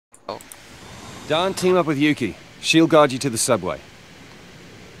Dan, team up with Yuki. She'll guide you to the subway.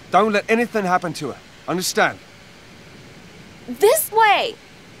 Don't let anything happen to her. Understand? This way!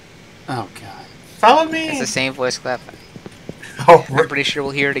 Oh, God. Follow me! It's the same voice clip. Oh, I'm pretty sure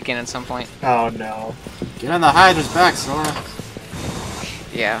we'll hear it again at some point. oh no. Get on the Hydra's back, Sora.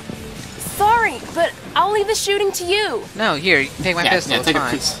 Yeah. Sorry, but I'll leave the shooting to you. No, here, you can take my pistol. Yeah, It's take a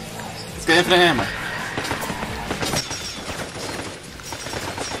fine. piece. It's got infinite ammo.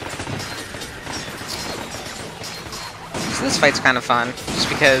 So this fight's kind of fun, just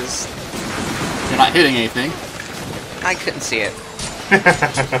because You're not hitting anything. I couldn't see it.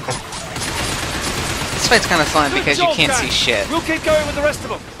 This fight's kind of fun because you can't see shit. We'll keep going with the rest of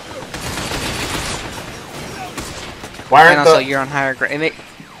them. Why And aren't also, the you're on higher ground.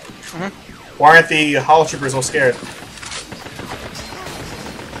 Why aren't the Hollow Troopers all scared?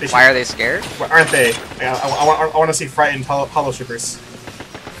 They should- Why are they scared? Why aren't they? I want to see frightened Hollow Troopers.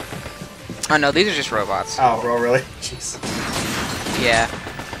 Oh no, these are just robots. Oh, bro, really? Jeez. Yeah.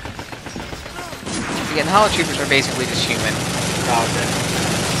 Again, the Hollow Troopers are basically just human. Oh, okay.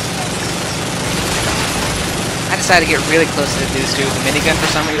 I decided to get really close to the dudes with the minigun for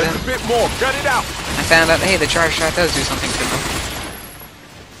some reason. Just a bit more. Cut it out. I found out, hey, the charge shot does do something to them.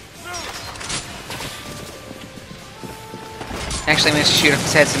 Actually managed to shoot off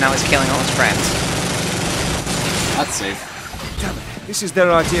his head, so now he's killing all his friends. That's safe. Damn it. This is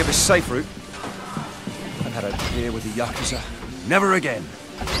their idea of a safe route. I've had a deal with the Yakuza. Never again.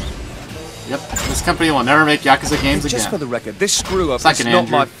 Yep, this company will never make Yakuza games Just for again. the record, this screw-up Suck is it, not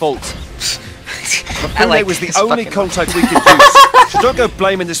Andrew. my fault. I like Mafune was the this only fucking- contact we could use. So don't go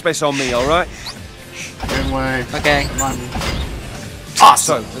blaming this mess on me, alright? Same way. Okay. Come on. So,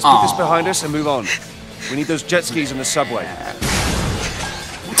 Awesome. let's put this behind us and move on. We need those jet skis on the subway.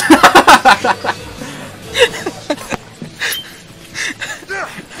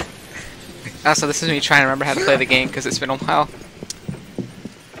 Also, this is me trying to remember how to play the game because it's been a while.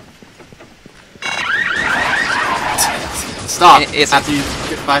 Stop. It's- After you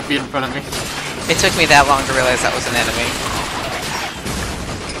get 5 feet in front of me. It took me that long to realize that was an enemy.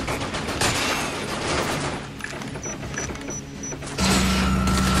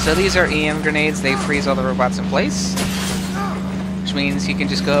 So these are EM grenades. They freeze all the robots in place, which means you can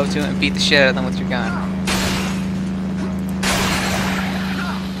just go up to them and beat the shit out of them with your gun.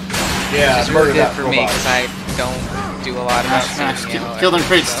 Yeah, Which is really murder good that for me robot. because I don't do a lot about Smash, saving ammo. kill them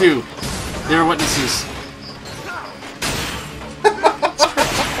crates so- too. They're witnesses.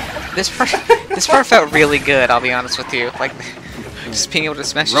 This part felt really good. I'll be honest with you. Like, just being able to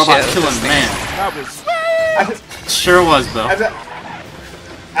smash the shit Robot out of killing this thing. man. That was... Sure was though.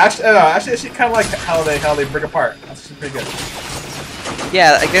 Actually, kind of like how they break apart. That's actually pretty good.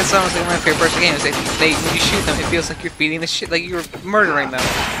 Yeah, I guess honestly one of my favorite parts of the game is when you shoot them, it feels like you're beating the shit, like you're murdering them.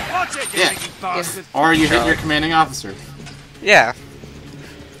 Yeah. Or you hit your commanding officer. Yeah.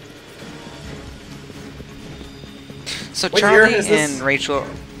 So What year Charlie is this? and Rachel,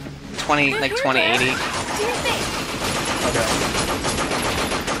 2080. Okay.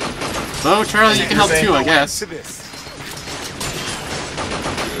 So Charlie, you can help too, I guess.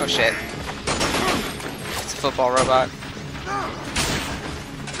 Oh shit. It's a football robot.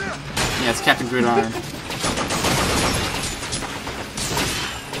 Yeah, it's Captain Gridiron.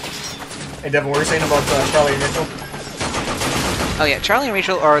 Hey, Devin, what were you saying about Charlie and Rachel? Oh yeah, Charlie and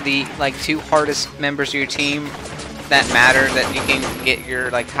Rachel are the like 2 hardest members of your team that matter that you can get your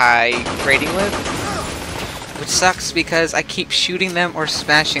like high rating with. Which sucks because I keep shooting them or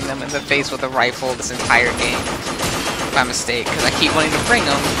smashing them in the face with a rifle this entire game. By mistake, because I keep wanting to bring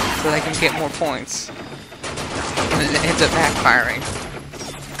them so that I can get more points. And it ends up backfiring.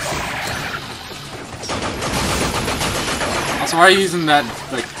 Also, why are you using that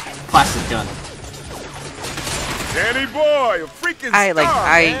like plastic gun? Danny boy, a freaking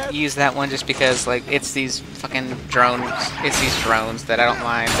I use that one just because like it's these fucking drones. It's these drones that I don't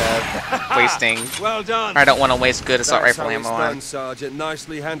mind wasting. Well done. Or I don't want to waste good assault That's rifle how it's ammo done, on. Sergeant.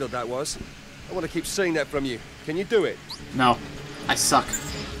 Nicely handled that was. I want to keep seeing that from you. Can you do it? No, I suck.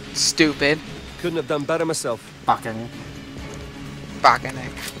 Stupid. Couldn't have done better myself. Fucking.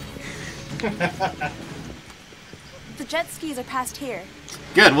 Bakanek. The jet skis are past here.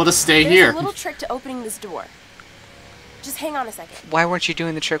 Good, we'll just stay There's here. a little trick to opening this door. Just hang on a second. Why weren't you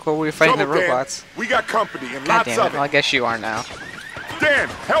doing the trick while we were fighting the Trouble, Dan. robots? We got company and God lots damn of it. it. Well, I guess you are now. Dan,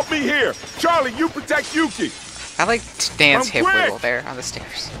 help me here. Charlie, you protect Yuki. I like Dan's I'm hip quick. wiggle there on the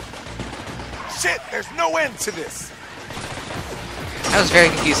stairs. Shit, there's no end to this. I was very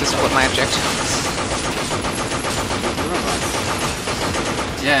confused as to what my objective was.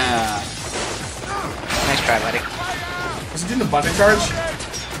 Yeah. Nice try, buddy. Was he doing the bungee charge?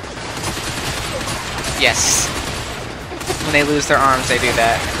 Yes. When they lose their arms, they do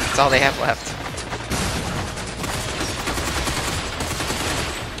that. That's all they have left.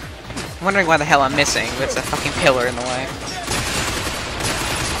 I'm wondering why the hell I'm missing. It's a fucking pillar in the way.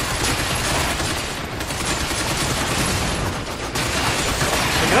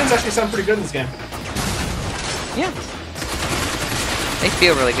 The guns actually sound pretty good in this game. Yeah. They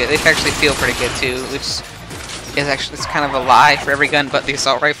feel really good. They actually feel pretty good too, which is actually it's kind of a lie for every gun but the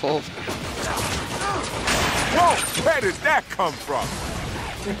assault rifle. Whoa, where did that come from?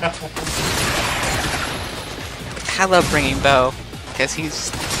 I love bringing Bo because he's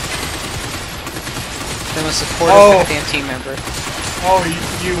the most supportive goddamn team member. Oh,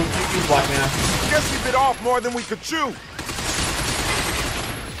 you black man. Guess he bit off more than we could chew.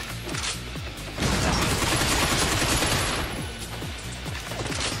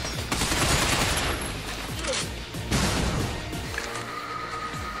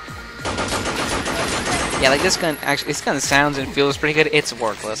 Yeah, like this gun actually, this gun sounds and feels pretty good. It's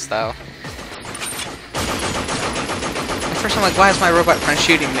worthless though. At first I'm like, why is my robot friend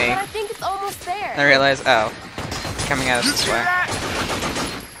shooting me? But I think it's almost there. And I realize, oh, it's coming at us this way.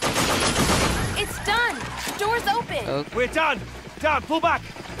 It's done. The door's open. Oh. We're done. Done. Pull back.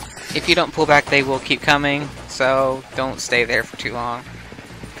 If you don't pull back, they will keep coming. So don't stay there for too long,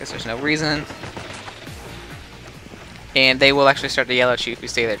 because there's no reason. And they will actually start to yell at you if you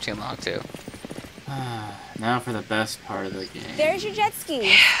stay there too long too. Now for the best part of the game. There's your jet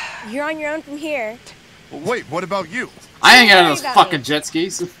skis. You're on your own from here. Well, wait, what about you? I ain't got Don't worry those about fucking me. jet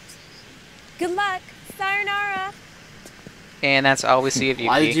skis. Good luck. Sayonara. And that's all we see of Yuki.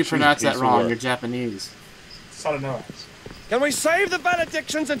 Why did you pronounce that piece of wrong? work. You're Japanese. Sayonara. Can we save the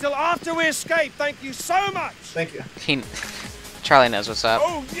benedictions until after we escape? Thank you so much. Thank you. Charlie knows what's up.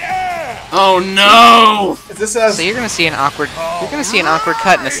 Oh, yeah! Oh no! Is this a... So you're gonna see an awkward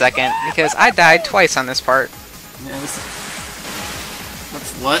cut in a second because I died twice on this part. Yeah,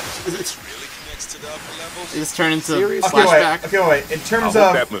 what? It's turned into flashback. Okay, wait. In I terms hope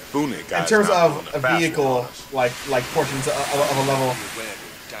of that Mifune in guy's terms not of on the a fast vehicle, one. like portions of a level,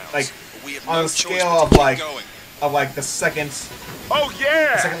 like on a scale of like the second Oh,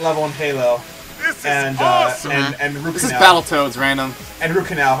 yeah! level in Halo, This is and awesome! and Root This is Canal, Battletoads, random. and Root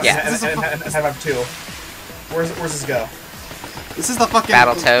Canal, Yeah. and Half-Life 2. Where's this go? This is the fucking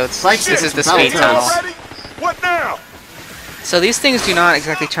Battletoads. Spikes This is the Battletoads. speed tunnel. Ready? What now? So these things do not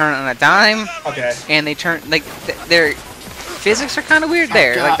exactly turn on a dime, Okay. and they turn like their physics are kind of weird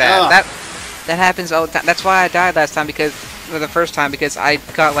there, God, like that. ugh. That happens all the time. That's why I died last time for the first time because I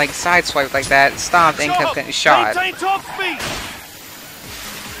got like sideswiped like that, stomped, and kept getting shot. Maintain top speed.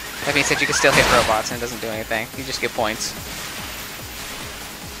 That being said, you can still hit robots and it doesn't do anything. You just get points.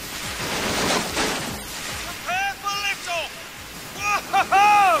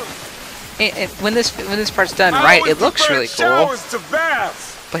 And when this part's done right, it looks really cool. Showers to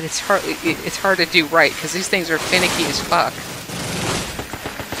baths. But it's hard to do right because these things are finicky as fuck.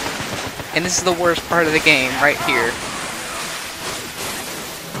 And this is the worst part of the game right here.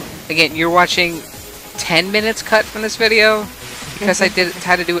 Again, you're watching 10 minutes cut from this video because I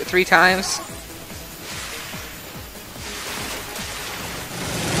had to do it 3 times.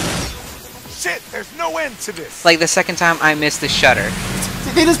 Shit, there's no end to this. Like the second time I missed the shutter.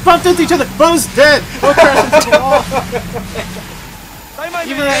 They just bumped into each other. Bo's dead. Bo crashed into the wall.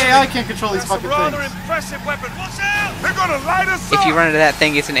 Even the AI can't control these fucking things. Impressive weapon. Watch out! They're gonna light us If you up. run into that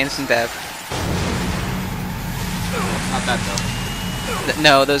thing, it's an instant death. Not that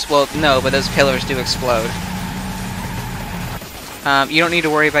though. No, but those pillars do explode. You don't need to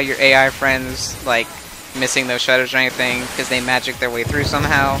worry about your AI friends like missing those shutters or anything because they magic their way through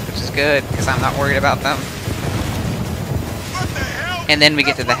somehow, which is good because I'm not worried about them. What the hell? And then we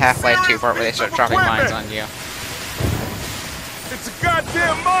get to the Half-Life 2 part where they start dropping mines on you. It's a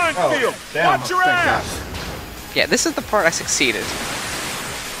goddamn minefield. damn. Watch your Thank ass. God. Yeah, this is the part I succeeded.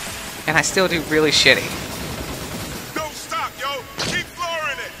 And I still do really shitty. Don't stop, yo. Keep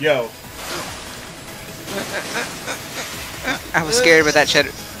flooring it. Yo. I was scared, but that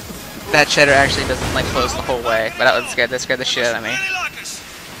cheddar actually doesn't like close the whole way. But that scared the shit out of me.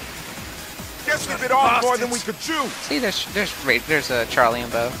 Guess we bit off more than we could chew. See, there's a Charlie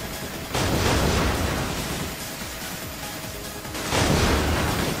and Bo.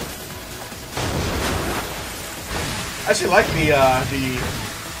 I actually like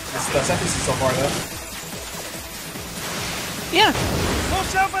the set pieces so far though. Yeah.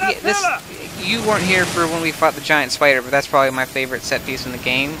 Watch out for that pillar. You weren't here for when we fought the giant spider, but that's probably my favorite set piece in the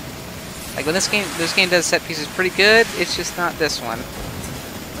game. Like when this game does set pieces pretty good. It's just not this one.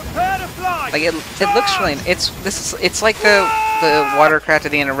 Prepare to fly. Like it looks really. It's like the watercraft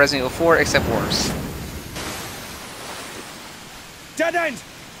at the end of Resident Evil 4, except worse. Dead end!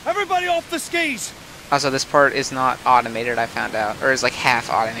 Everybody off the skis! Also, this part is not automated, I found out. Or is like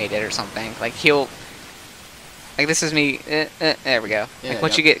half automated or something. Like, he'll... Like, this is me... there we go. Yeah, like,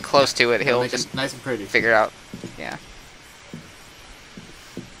 once yep. you get close to it, he'll Make it just nice and pretty. figure out... Yeah.